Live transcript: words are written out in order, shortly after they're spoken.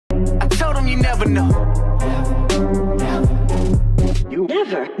told them you never know. You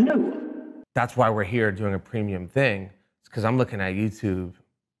never know. That's why we're here doing a premium thing. It's because I'm looking at YouTube.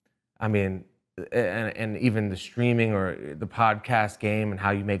 I mean, and even the streaming or the podcast game and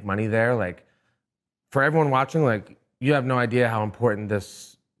how you make money there. Like, for everyone watching, like, you have no idea how important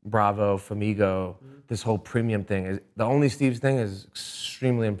this Bravo, Famigo, this whole premium thing is. The OnlySteves thing is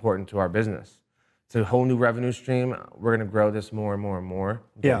extremely important to our business. It's a whole new revenue stream. We're gonna grow this more and more and more,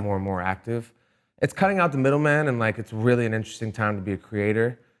 get more and more active. It's cutting out the middleman, and like, it's really an interesting time to be a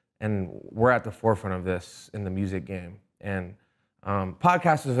creator. And we're at the forefront of this in the music game. And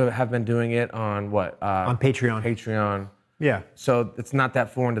podcasters have been doing it on what? On Patreon. Patreon. Yeah. So it's not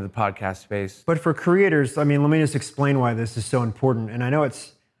that foreign to the podcast space. But for creators, I mean, let me just explain why this is so important. And I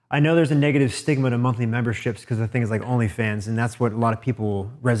know there's a negative stigma to monthly memberships because of things like OnlyFans, and that's what a lot of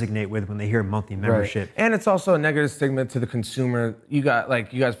people resonate with when they hear monthly membership. Right. And it's also a negative stigma to the consumer. You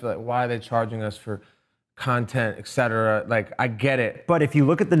guys feel like, why are they charging us for content, et cetera? Like, I get it. But if you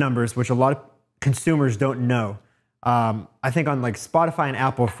look at the numbers, which a lot of consumers don't know, I think on like Spotify and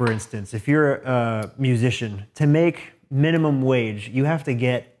Apple, for instance, if you're a musician, to make minimum wage, you have to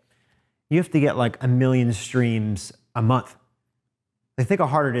get like 1 million streams a month. I think how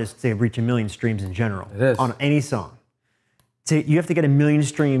hard it is to reach 1 million streams in general. It is. On any song. You have to get 1 million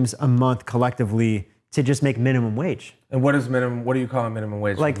streams a month collectively to just make minimum wage. And what is minimum? What do you call a minimum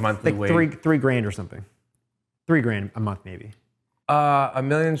wage? Like monthly wage? $3 grand or something. $3 grand a month maybe. 1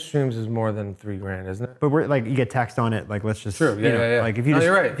 million streams is more than $3 grand, isn't it? But we're like, you get taxed on it. Like, let's just. True. Yeah. Like if you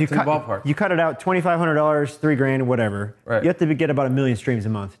you're right. If you it's in the ballpark. You cut it out, $2,500, $3 grand, whatever. Right. You have to get about 1 million streams a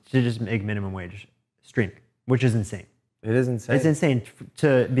month to just make minimum wage streaming, which is insane. It is insane. It's insane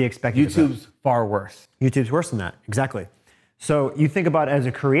to be expected. YouTube's far worse. YouTube's worse than that. Exactly. So you think about it as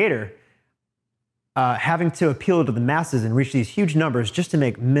a creator, having to appeal to the masses and reach these huge numbers just to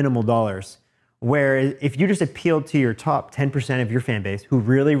make minimal dollars. Where if you just appeal to your top 10% of your fan base who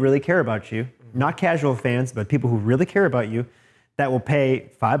really, really care about you, not casual fans, but people who really care about you, that will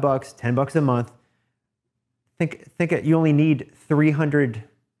pay $5, $10 a month. Think you only need 300.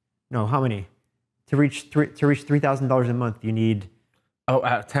 No, how many? To reach $3,000 a month, you need.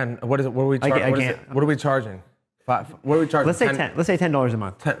 10. What is it? What are we charging? What are we charging? What are we charging? Let's say 10. Let's say $10 a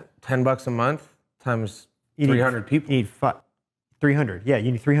month. $10 a month times 300 people. You need 300. Yeah,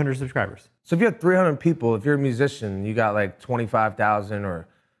 you need 300 subscribers. So if you have 300 people, if you're a musician, you got like 25,000 or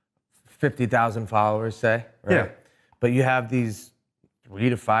 50,000 followers, say, right? Yeah. But you have these 300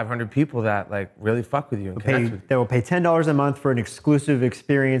 to 500 people that like really fuck with you and connect with you. They will pay $10 a month for an exclusive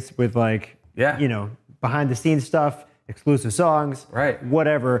experience with like, behind the scenes stuff, exclusive songs, right?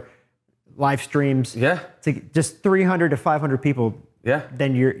 Whatever, live streams. Yeah. To just 300 to 500 people. Yeah.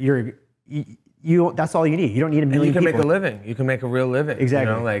 Then you that's all you need. You don't need 1 million people. You can make a living. You can make a real living.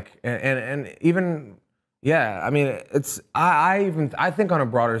 Exactly. You know, like, and even, I mean, I think on a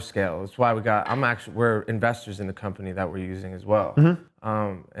broader scale. That's why we're investors in the company that we're using as well.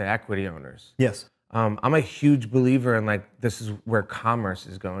 And equity owners. Yes. I'm a huge believer in like, this is where commerce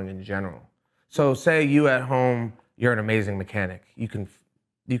is going in general. So say you at home, you're an amazing mechanic. You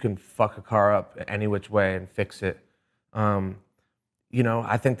can fuck a car up any which way and fix it. I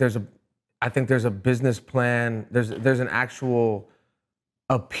think there's a business plan. There's an actual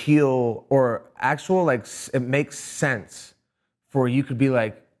appeal or actual like it makes sense for you could be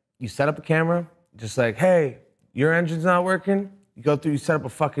like, you set up a camera, just like, hey, your engine's not working. You go through, you set up a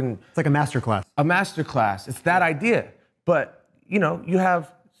fucking. It's like a masterclass. A masterclass. It's that idea. But you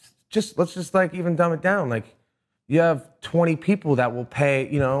have let's just like even dumb it down. Like you have 20 people that will pay,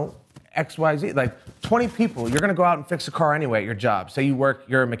 X, Y, Z. Like 20 people, you're gonna go out and fix a car anyway at your job. Say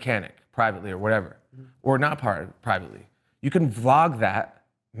you're a mechanic privately or whatever, or not privately. You can vlog that,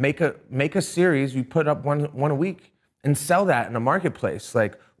 make a series, you put up one a week and sell that in a marketplace.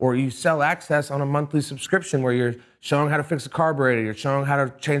 Like, or you sell access on a monthly subscription where you're showing how to fix a carburetor, you're showing how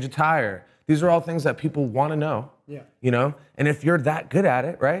to change a tire. These are all things that people wanna know. Yeah. And if you're that good at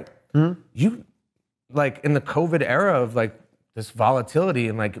it, right? You, like in the COVID era of like this volatility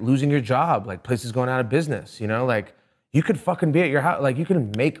and like losing your job, like places going out of business, like you could fucking be at your house, like you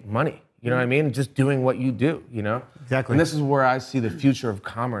can make money, you know what I mean? Just doing what you do, Exactly. And this is where I see the future of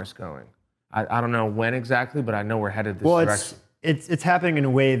commerce going. I don't know when exactly, but I know we're headed this direction. It's happening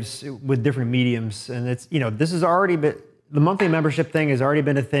in waves with different mediums, and it's, this has already been, the monthly membership thing has already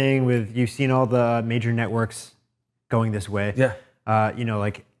been a thing with, you've seen all the major networks going this way. Yeah.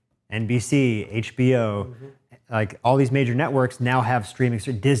 Like NBC, HBO, like all these major networks now have streaming.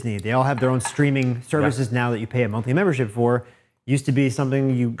 Disney, they all have their own streaming services now that you pay a monthly membership for. Used to be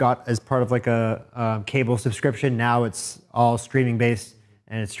something you got as part of like a cable subscription. Now it's all streaming based,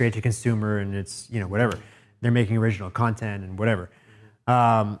 and it's straight to consumer, and it's, you know, whatever. They're making original content and whatever.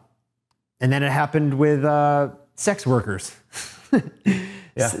 And then it happened with sex workers.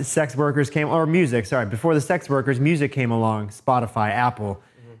 Yeah. Sex workers came, or music, sorry. Before the sex workers, music came along, Spotify, Apple,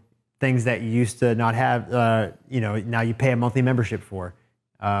 things that you used to not have, you know, now you pay a monthly membership for.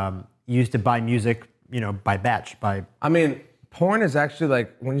 You used to buy music, you know, by batch, by... I mean, porn is actually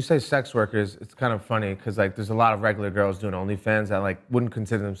like, when you say sex workers, it's kind of funny because like there's a lot of regular girls doing OnlyFans that like wouldn't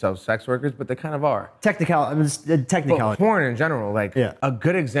consider themselves sex workers, but they kind of are. Technicality. But porn in general, like a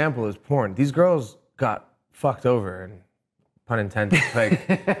good example is porn. These girls got fucked over, and pun intended. Like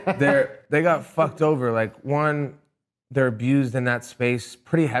they got fucked over. Like one, they're abused in that space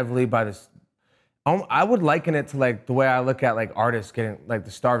pretty heavily by this. I would liken it to like the way I look at like artists getting like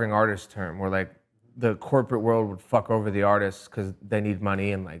the starving artist term, where like the corporate world would fuck over the artists because they need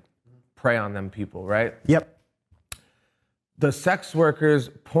money and like prey on them people, right? Yep. The sex workers,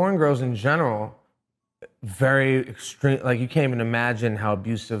 porn girls in general, very extreme. Like you can't even imagine how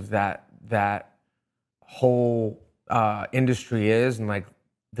abusive that whole industry is, and like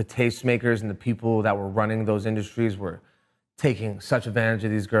the tastemakers and the people that were running those industries were taking such advantage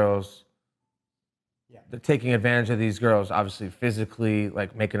of these girls. Yeah. They're taking advantage of these girls, obviously physically,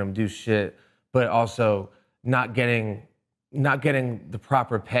 like making them do shit, but also not getting the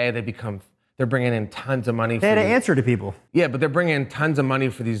proper pay. They're bringing in tons of money. They had to answer to people. Yeah, but they're bringing in tons of money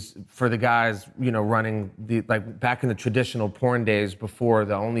for the guys, you know, running the, like back in the traditional porn days before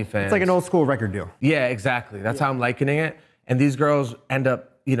the OnlyFans. It's like an old school record deal. Yeah, exactly. That's how I'm likening it. And these girls end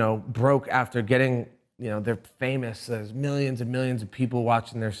up, you know, broke after getting, you know, they're famous. There's millions and millions of people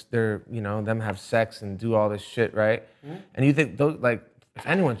watching their you know, them have sex and do all this shit, right? Mm-hmm. And you think those, like, if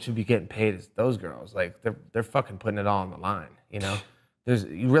anyone should be getting paid, it's those girls. Like they're fucking putting it all on the line, you know?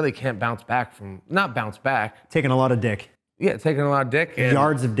 You really can't bounce back from, not bounce back. Taking a lot of dick. Yeah, taking a lot of dick. And,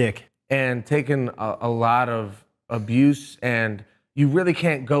 yards of dick. And taking a lot of abuse, and you really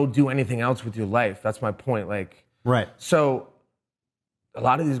can't go do anything else with your life. That's my point. Like, right. So a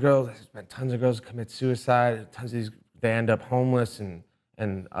lot of these girls, there's been tons of girls commit suicide. Tons of these, they end up homeless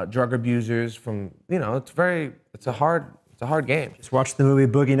and drug abusers from, you know, it's a hard game. Just watch the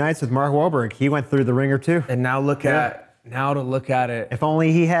movie Boogie Nights with Mark Wahlberg. He went through the ringer too. And now to look at it. If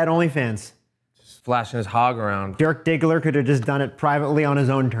only he had OnlyFans. Just flashing his hog around. Dirk Diggler could have just done it privately on his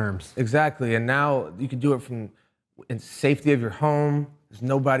own terms. Exactly, and now you can do it from in safety of your home. There's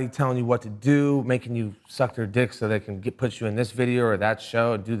nobody telling you what to do, making you suck their dick so they can put you in this video or that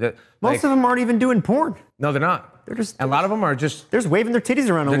show and do that. Most of them aren't even doing porn. No, they're not. They're just. And a lot of them are just. They're just waving their titties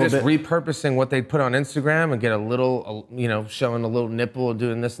around a little bit. They're just repurposing what they put on Instagram and get a little, you know, showing a little nipple and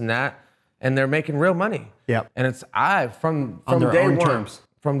doing this and that. And they're making real money. Yep. And it's from their day own one. terms.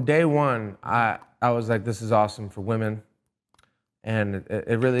 From day one, I was like, this is awesome for women, and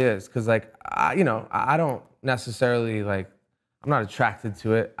it really is. Cause like I don't necessarily like, I'm not attracted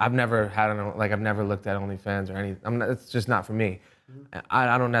to it. I've never I've never looked at OnlyFans or anything. It's just not for me.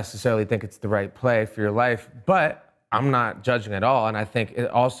 I don't necessarily think it's the right play for your life, but I'm not judging at all. And I think it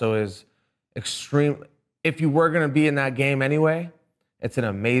also is extreme. If you were gonna be in that game anyway, it's an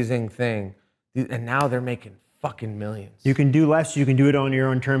amazing thing. And now they're making fucking millions. You can do less, you can do it on your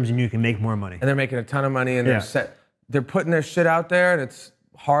own terms, and you can make more money. And they're making a ton of money, and they're putting their shit out there, and it's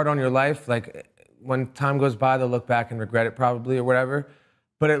hard on your life. Like when time goes by, they'll look back and regret it probably or whatever.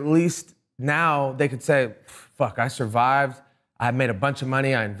 But at least now they could say, fuck, I survived. I made a bunch of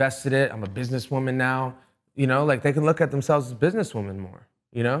money. I invested it. I'm a businesswoman now. You know, like they can look at themselves as businesswomen more,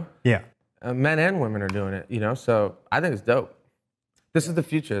 you know? Yeah. Men and women are doing it, you know? So I think it's dope. This is the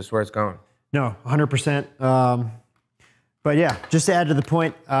future. It's where it's going. No, 100%. But yeah, just to add to the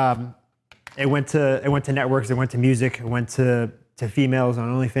point, it went to networks, it went to music, it went to females on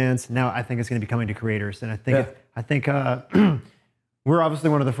OnlyFans. Now I think it's going to be coming to creators, and I think we're obviously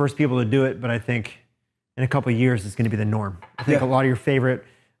one of the first people to do it, but I think in a couple of years it's going to be the norm. I think a lot of your favorite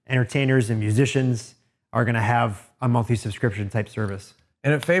entertainers and musicians are going to have a monthly subscription type service.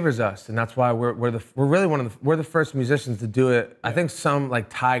 And it favors us, and that's why we're the first musicians to do it. I think some like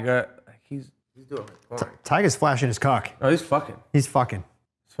Tyga, he's doing it. Tyga's flashing his cock. Oh, he's fucking. He's fucking.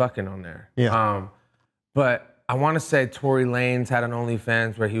 He's fucking on there. Yeah. But I want to say Tory Lanez had an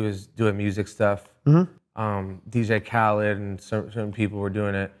OnlyFans where he was doing music stuff. Mm-hmm. DJ Khaled and certain people were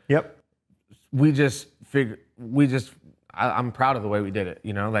doing it. Yep. I'm proud of the way we did it.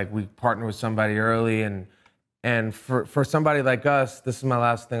 You know, like we partnered with somebody early, and for somebody like us, this is my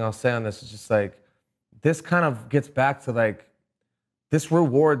last thing I'll say on this, is just like, this kind of gets back to like, this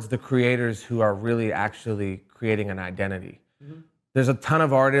rewards the creators who are really actually creating an identity. Mm-hmm. There's a ton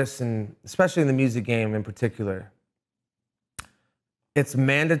of artists, and especially in the music game in particular, it's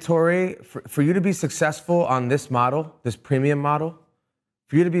mandatory for you to be successful on this model, this premium model.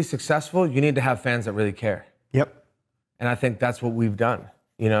 For you to be successful, you need to have fans that really care. Yep. And I think that's what we've done,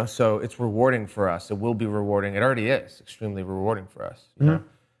 you know? So it's rewarding for us. It will be rewarding. It already is extremely rewarding for us, you know?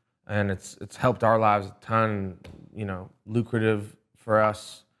 And it's helped our lives a ton, you know, lucrative for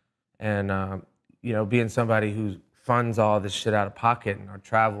us. And, you know, being somebody who funds all this shit out of pocket and our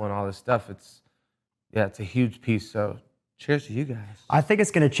travel and all this stuff, it's a huge piece. So cheers to you guys. I think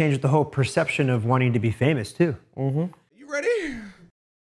it's going to change the whole perception of wanting to be famous too.